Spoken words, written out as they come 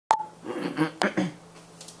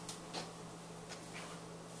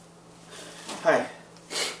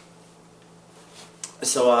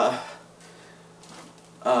So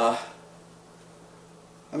I'm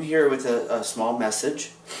here with a small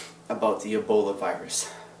message about the Ebola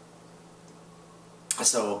virus.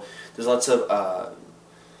 So there's lots of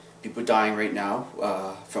people dying right now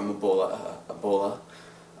from Ebola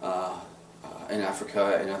in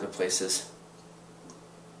Africa and other places,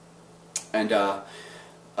 and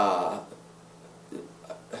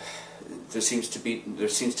there seems to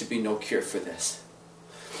be no cure for this.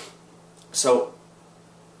 So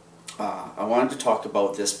I wanted to talk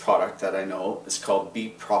about this product that I know is called Bee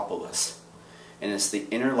Propolis, and it's the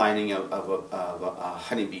inner lining of a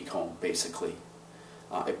honeybee comb, basically.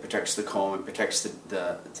 It protects the comb, it protects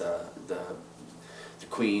the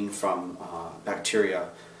queen from bacteria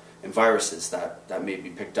and viruses that may be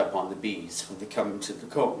picked up on the bees when they come into the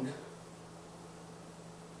comb.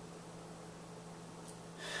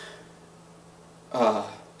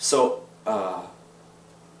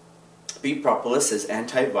 Bee Propolis is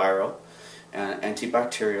antiviral,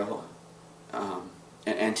 antibacterial, and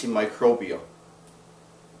antimicrobial.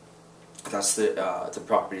 That's the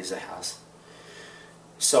properties it has.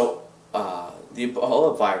 So the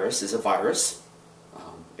Ebola virus is a virus.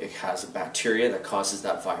 It has a bacteria that causes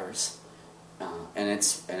that virus, and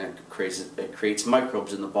it creates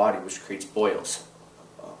microbes in the body, which creates boils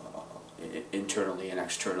internally and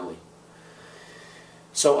externally.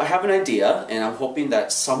 So I have an idea, and I'm hoping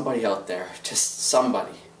that somebody out there, just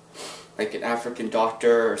somebody, like an African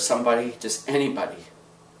doctor or somebody, just anybody,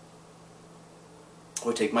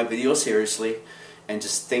 will take my video seriously and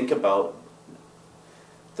just think about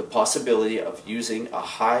the possibility of using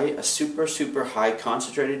a super high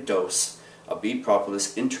concentrated dose of Bee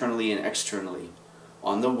Propolis internally and externally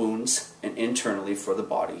on the wounds and internally for the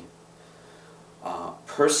body.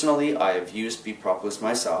 Personally, I have used Bee Propolis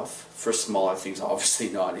myself for smaller things, obviously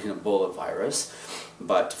not in Ebola virus,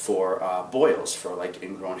 but for boils, for like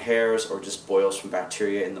ingrown hairs or just boils from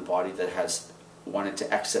bacteria in the body that has wanted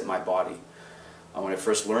to exit my body. When I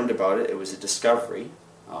first learned about it, it was a discovery.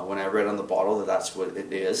 When I read on the bottle that that's what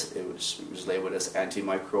it is, it was labeled as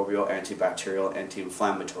antimicrobial, antibacterial,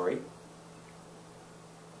 anti-inflammatory,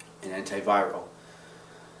 and antiviral.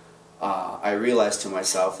 I realized to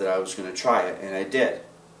myself that I was going to try it, and I did.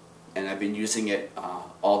 And I've been using it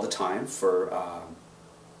all the time for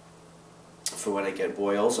when I get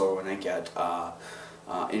boils or when I get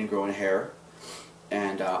ingrown hair.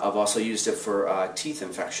 And I've also used it for teeth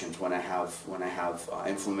infections when I have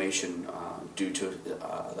inflammation due to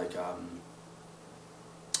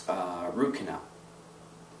root canal.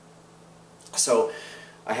 So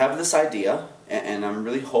I have this idea, and I'm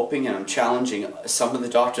really hoping and I'm challenging some of the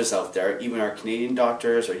doctors out there, even our Canadian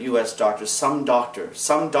doctors or US doctors, some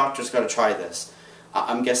doctors got to try this.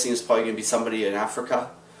 I'm guessing it's probably going to be somebody in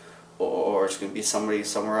Africa, or it's going to be somebody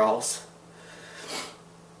somewhere else.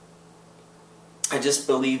 I just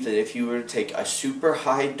believe that if you were to take a super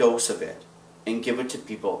high dose of it and give it to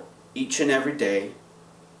people each and every day,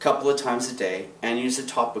 a couple of times a day, and use it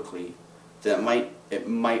topically, that it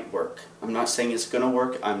might work. I'm not saying it's going to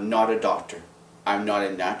work. I'm not a doctor. I'm not a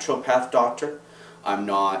naturopath doctor. I'm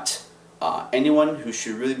not anyone who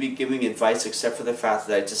should really be giving advice, except for the fact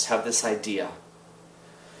that I just have this idea.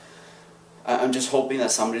 I'm just hoping that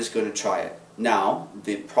somebody's going to try it. Now,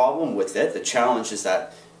 the problem with it, the challenge, is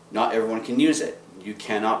that not everyone can use it. You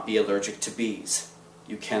cannot be allergic to bees.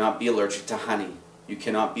 You cannot be allergic to honey. You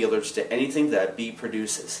cannot be allergic to anything that a bee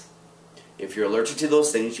produces. If you're allergic to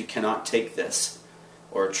those things, you cannot take this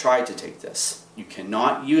or try to take this. You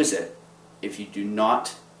cannot use it if you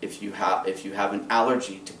have an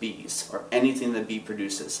allergy to bees or anything that bee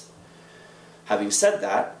produces. Having said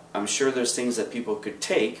that, I'm sure there's things that people could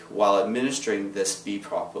take while administering this Bee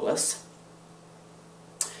Propolis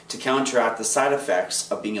to counteract the side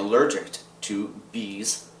effects of being allergic to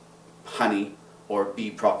bees, honey, or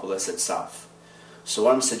Bee Propolis itself. So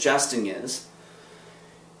what I'm suggesting is,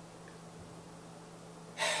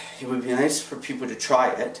 it would be nice for people to try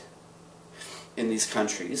it in these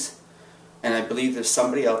countries, and I believe there's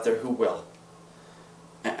somebody out there who will.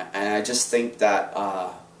 And I just think that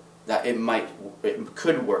it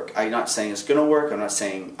could work. I'm not saying it's going to work. I'm not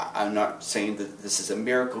saying that this is a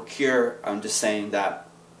miracle cure. I'm just saying that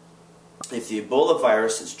if the Ebola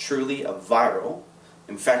virus is truly a viral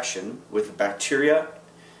infection with a bacteria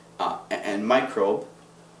and microbe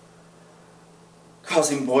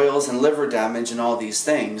causing boils and liver damage and all these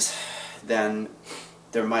things, then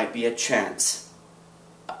there might be a chance,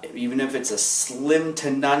 even if it's a slim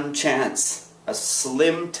to none chance,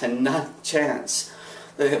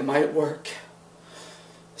 that it might work.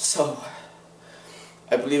 So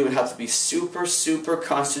I believe it would have to be super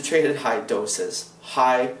concentrated high doses.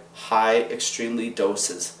 extremely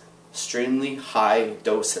doses. Extremely high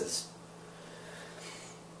doses.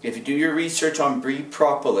 If you do your research on Bee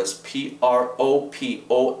Propolis, Propolis,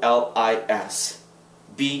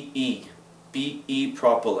 Bee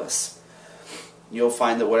Propolis, you'll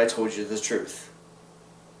find that what I told you is the truth.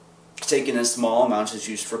 Taken in small amounts is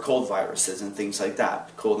used for cold viruses and things like that.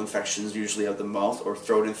 Cold infections usually of the mouth, or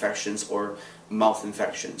throat infections, or mouth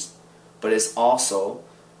infections. But it's also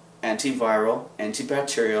antiviral,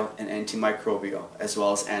 antibacterial, and antimicrobial, as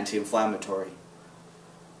well as anti-inflammatory.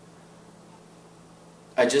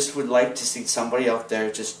 I just would like to see somebody out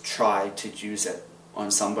there just try to use it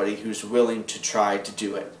on somebody who's willing to try to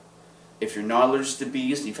do it. If you're not allergic to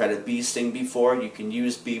bees and you've had a bee sting before, you can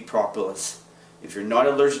use Bee Propolis. If you're not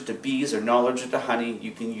allergic to bees or not allergic to honey,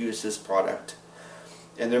 you can use this product.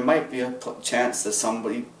 And there might be a chance that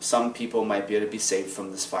some people might be able to be saved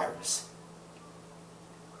from this virus.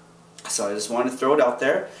 So I just want to throw it out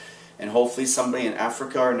there, and hopefully somebody in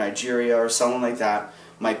Africa or Nigeria or someone like that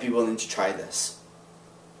might be willing to try this.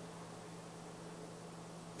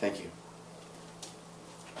 Thank you.